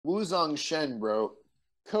Wuzong Shen wrote,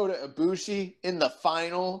 Kota Ibushi in the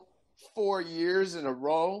final 4 years in a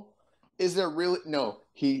row? Is there really... No,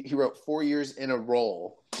 he wrote 4 years in a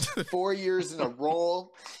roll. 4 years in a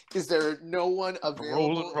roll? Is there no one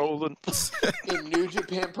available rolling. in New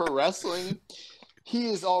Japan Pro Wrestling? He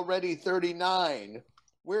is already 39.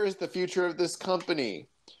 Where is the future of this company?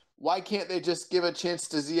 Why can't they just give a chance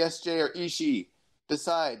to ZSJ or Ishii?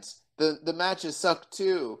 Besides, the matches suck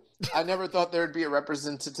too. I never thought there would be a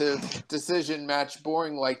representative decision match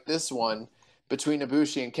boring like this one between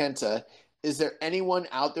Ibushi and Kenta. Is there anyone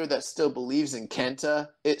out there that still believes in Kenta?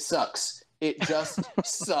 It sucks. It just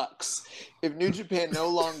sucks. If New Japan no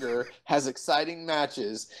longer has exciting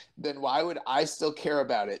matches, then why would I still care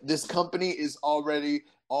about it? This company is already,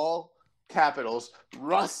 all capitals,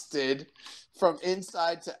 rusted from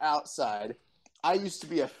inside to outside. I used to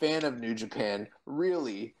be a fan of New Japan,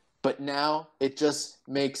 really, but now it just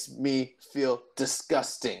makes me feel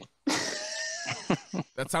disgusting.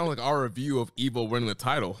 That sounds like our review of Evil winning the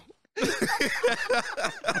title.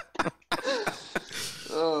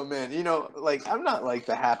 Oh man, I'm not like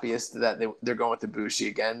the happiest that they're going with Ibushi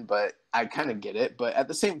again, but I kind of get it. But at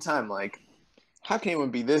the same time, like, how can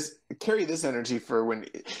anyone carry this energy for when?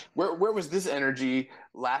 Where was this energy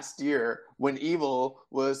last year when Evil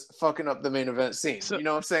was fucking up the main event scene? You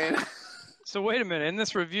know what I'm saying? So wait a minute. In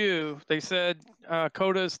this review, they said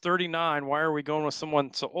Kota's 39. Why are we going with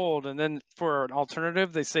someone so old? And then for an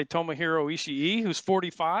alternative, they say Tomohiro Ishii, who's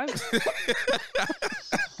 45.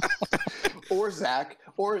 Or Zach.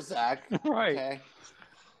 Right. Okay.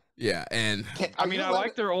 Yeah, and I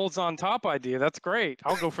like their olds on top idea. That's great.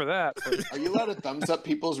 I'll go for that. Are you allowed to thumbs up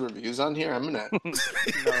people's reviews on here? I'm gonna.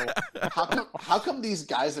 No. How come these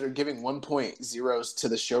guys that are giving 1.0s to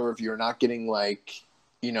the show review are not getting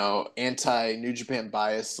anti New Japan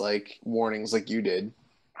bias warnings like you did?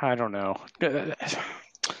 I don't know.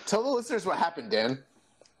 Tell the listeners what happened, Dan.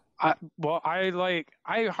 I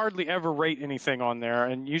hardly ever rate anything on there,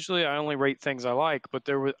 and usually I only rate things I like. But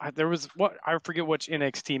there was I forget which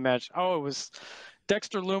NXT match. Oh, it was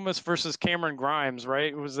Dexter Lumis versus Cameron Grimes,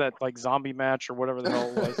 right? It was that zombie match or whatever the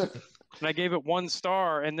hell it was. And I gave it 1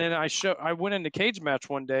 star, and then I went into cage match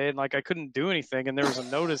one day, and I couldn't do anything, and there was a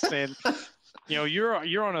notice saying, you're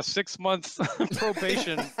on a 6-month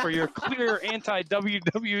probation for your clear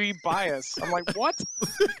anti-WWE bias. I'm like, what?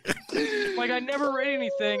 I never rate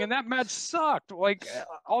anything, and that match sucked.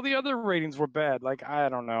 All the other ratings were bad. I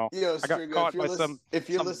don't know. Yo, I got caught by some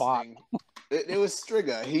bot. It was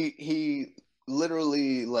Striga. He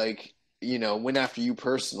literally went after you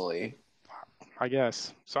personally. I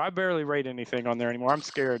guess. So I barely rate anything on there anymore. I'm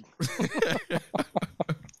scared.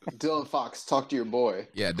 Dylan Fox, talk to your boy.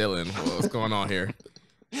 Yeah, Dylan, what's going on here?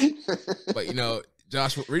 But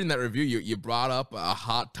Josh, reading that review, you brought up a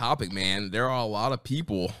hot topic, man. There are a lot of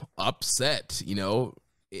people upset,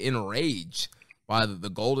 enraged by the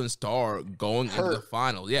Golden Star going into the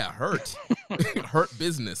final. Yeah, hurt. Hurt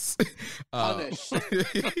business. Punished.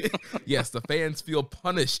 Yes, the fans feel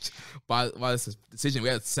punished by this decision. We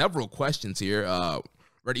had several questions here.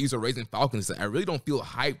 Reddit user Raising Falcons said, I really don't feel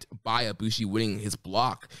hyped by Ibushi winning his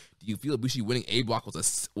block. Do you feel Ibushi winning a block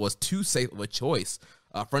was too safe of a choice?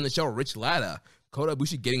 Friend of the show, Rich Latta, Kota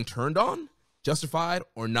Ibushi getting turned on? Justified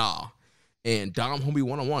or nah? And Dom Homie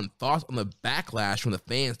 101, thoughts on the backlash from the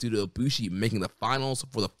fans due to Ibushi making the finals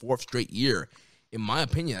for the 4th straight year? In my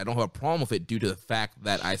opinion, I don't have a problem with it due to the fact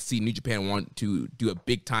that I see New Japan want to do a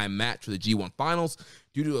big-time match for the G1 finals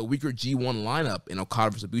due to a weaker G1 lineup. And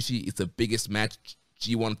Okada vs. Ibushi is the biggest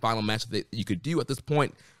G1 final match that you could do at this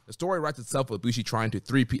point. The story writes itself with Ibushi trying to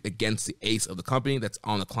three-peat against the ace of the company that's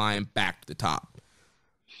on the climb back to the top.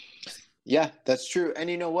 Yeah, that's true. And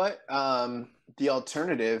you know what? The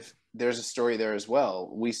alternative, there's a story there as well.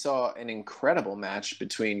 We saw an incredible match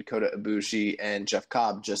between Kota Ibushi and Jeff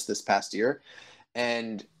Cobb just this past year.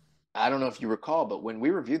 And I don't know if you recall, but when we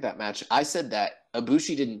reviewed that match, I said that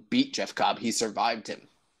Ibushi didn't beat Jeff Cobb. He survived him.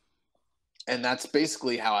 And that's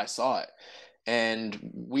basically how I saw it.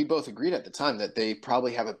 And we both agreed at the time that they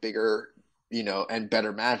probably have a bigger, and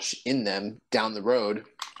better match in them down the road.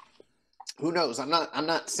 Who knows? I'm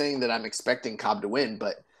not saying that I'm expecting Cobb to win,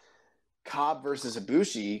 but Cobb versus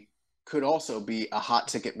Ibushi could also be a hot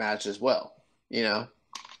ticket match as well,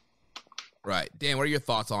 Right. Dan, what are your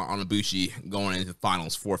thoughts on Ibushi going into the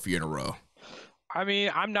finals 4th year in a row? I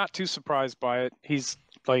mean, I'm not too surprised by it. He's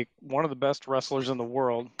one of the best wrestlers in the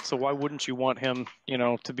world. So why wouldn't you want him,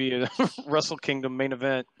 to be a Wrestle Kingdom main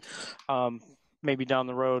event? maybe down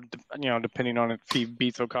the road, depending on if he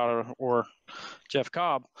beats Okada or Jeff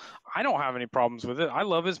Cobb. I don't have any problems with it. I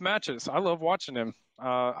love his matches. I love watching him.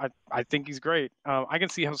 I think he's great. I can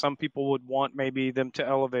see how some people would want maybe them to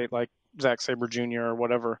elevate like Zack Sabre Jr. or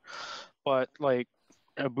whatever, but like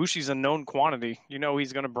Ibushi's a known quantity.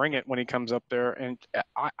 He's going to bring it when he comes up there, and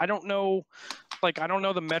I don't know. Like, I don't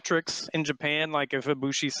know the metrics in Japan, like if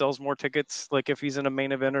Ibushi sells more tickets, like if he's in a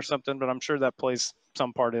main event or something, but I'm sure that plays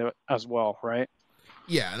some part of it as well, right?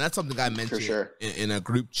 Yeah, and that's something I mentioned in a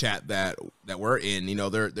group chat that we're in.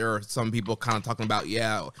 There are some people kind of talking about,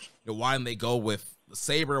 why didn't they go with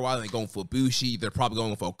Sabre? Why aren't they going for Ibushi? They're probably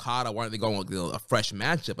going with Okada. Why aren't they going with a fresh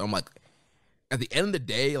matchup? I'm like, at the end of the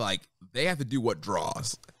day, like, they have to do what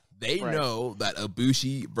draws. They know that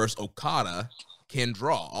Ibushi versus Okada can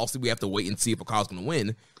draw. Also, we have to wait and see if Okada's going to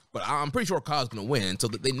win, but I'm pretty sure Okada's going to win. So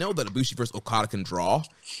they know that Ibushi versus Okada can draw.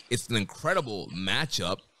 It's an incredible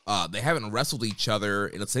matchup. They haven't wrestled each other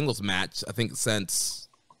in a singles match, I think, since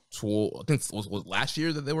it was last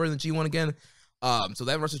year that they were in the G1 again. So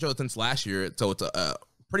they haven't wrestled each other since last year. So it's a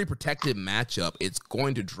pretty protected matchup. It's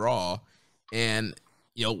going to draw, and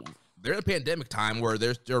they're in a pandemic time where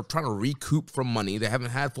they're trying to recoup from money. They haven't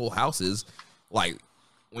had full houses. Like,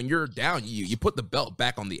 when you're down, you put the belt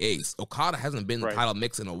back on the ace. Okada hasn't been in the title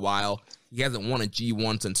mix in a while. He hasn't won a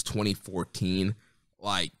G1 since 2014.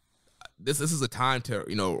 Like, this is a time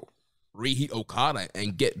to, reheat Okada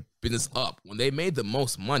and get business up. When they made the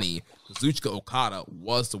most money, Kazuchika Okada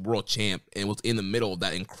was the world champ and was in the middle of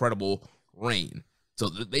that incredible reign. So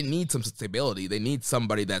they need some stability. They need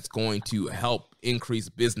somebody that's going to help increase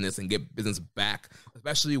business and get business back,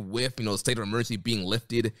 especially with, the state of emergency being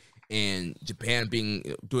lifted and Japan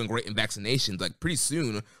doing great in vaccinations. Like, pretty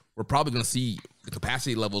soon, we're probably going to see the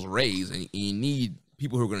capacity levels raise, and you need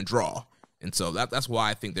people who are going to draw. And so that's why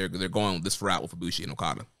I think they're going this route with Ibushi and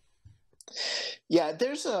Okada. Yeah,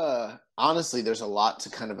 honestly, there's a lot to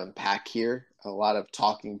kind of unpack here, a lot of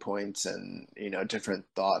talking points and, different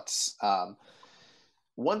thoughts.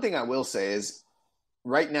 One thing I will say is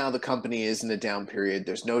right now the company is in a down period.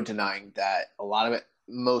 There's no denying that. A lot of it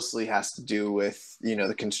mostly has to do with,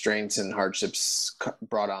 the constraints and hardships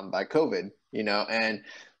brought on by COVID, and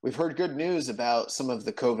we've heard good news about some of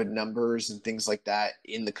the COVID numbers and things like that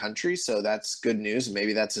in the country. So that's good news.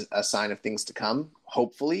 Maybe that's a sign of things to come.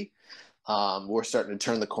 Hopefully, we're starting to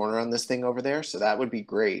turn the corner on this thing over there. So that would be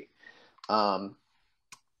great. But,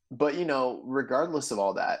 regardless of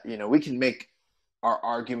all that, we can make our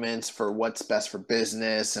arguments for what's best for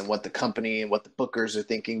business and what the company and what the bookers are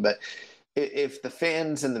thinking. But if the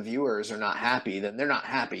fans and the viewers are not happy, then they're not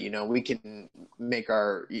happy. We can make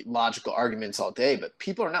our logical arguments all day, but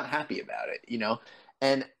people are not happy about it,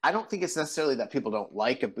 And I don't think it's necessarily that people don't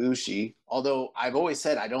like Ibushi, although I've always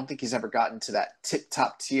said I don't think he's ever gotten to that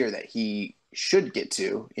top tier that he should get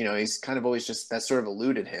to. He's kind of always just that sort of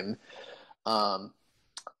eluded him.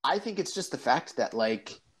 I think it's just the fact that,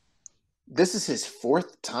 like, this is his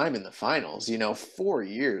fourth time in the finals. 4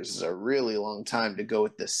 years is a really long time to go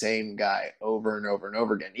with the same guy over and over and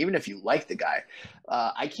over again, even if you like the guy.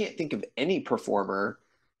 I can't think of any performer,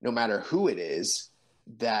 no matter who it is,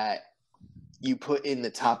 that you put in the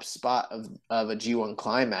top spot of a G1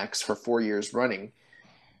 climax for 4 years running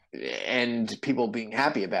and people being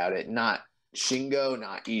happy about it. Not Shingo,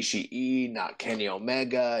 not Ishii, not Kenny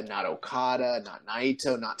Omega, not Okada, not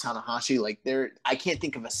Naito, not Tanahashi. Like, I can't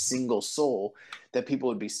think of a single soul that people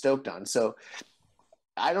would be stoked on. So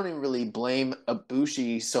I don't even really blame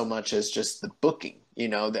Ibushi so much as just the booking.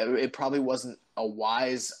 That it probably wasn't a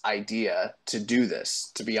wise idea to do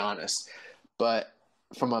this, to be honest. But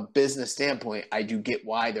from a business standpoint, I do get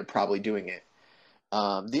why they're probably doing it.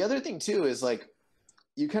 The other thing too is, like,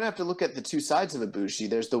 you kind of have to look at the two sides of Ibushi.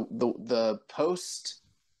 There's the post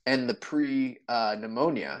and the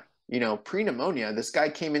pre-pneumonia. Pre-pneumonia, this guy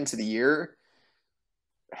came into the year,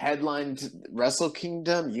 headlined Wrestle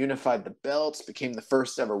Kingdom, unified the belts, became the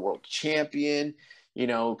first ever world champion,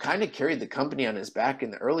 kind of carried the company on his back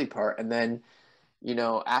in the early part. And then,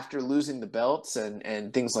 after losing the belts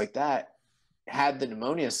and things like that, had the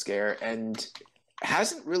pneumonia scare and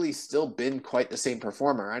hasn't really still been quite the same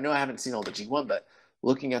performer. I know I haven't seen all the G1, but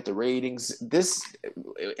looking at the ratings,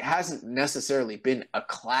 it hasn't necessarily been a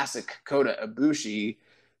classic Kota Ibushi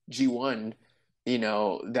G1,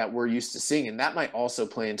 that we're used to seeing. And that might also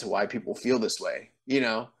play into why people feel this way,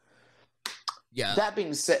 Yeah. That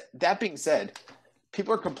being said,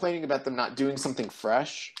 people are complaining about them not doing something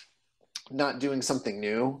fresh, not doing something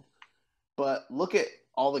new. But look at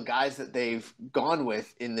all the guys that they've gone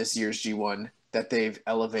with in this year's G1 that they've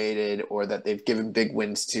elevated or that they've given big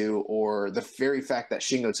wins to, or the very fact that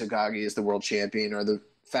Shingo Takagi is the world champion, or the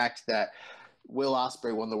fact that Will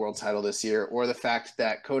Ospreay won the world title this year, or the fact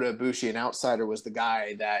that Kota Ibushi, an outsider, was the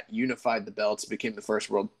guy that unified the belts, became the first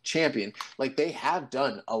world champion. Like, they have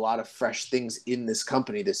done a lot of fresh things in this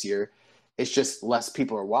company this year. It's just less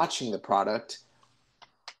people are watching the product,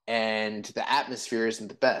 and the atmosphere isn't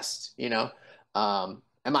the best, you know?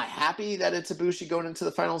 Am I happy that it's Ibushi going into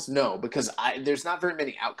the finals? No, because there's not very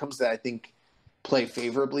many outcomes that I think play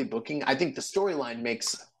favorably booking. I think the storyline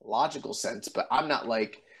makes logical sense, but I'm not,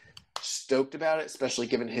 like, stoked about it, especially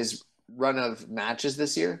given his run of matches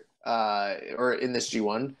this year, or in this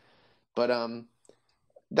G1. But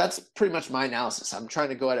that's pretty much my analysis. I'm trying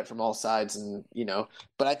to go at it from all sides, and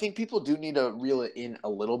but I think people do need to reel it in a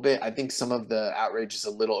little bit. I think some of the outrage is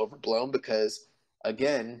a little overblown because,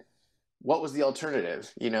 again, what was the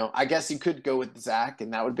alternative? I guess you could go with Zach,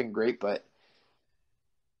 and that would have been great, but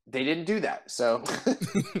they didn't do that. So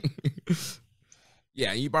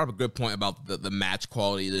yeah, you brought up a good point about the match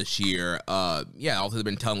quality this year. Also they've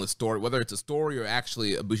been telling the story, whether it's a story or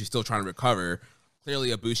actually Ibushi still trying to recover.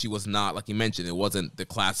 Clearly, Ibushi was not, like you mentioned, it wasn't the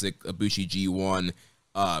classic Ibushi G1.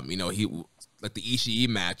 He, like, the Ishii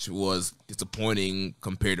match was disappointing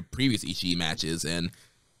compared to previous Ishii matches, and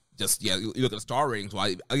just, you look at the star ratings.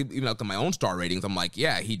 Well, I even look at my own star ratings. I'm like,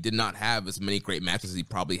 yeah, he did not have as many great matches as he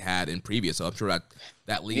probably had in previous. So I'm sure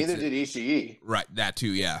that leads. Neither did Ishii. Right, that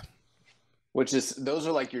too, yeah. Those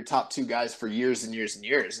are like your top two guys for years and years and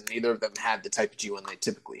years, and neither of them had the type of G1 they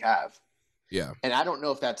typically have. Yeah, and I don't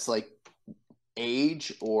know if that's like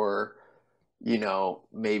age or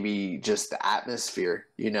maybe just the atmosphere.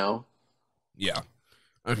 Yeah,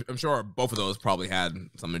 I'm sure both of those probably had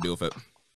something to do with it.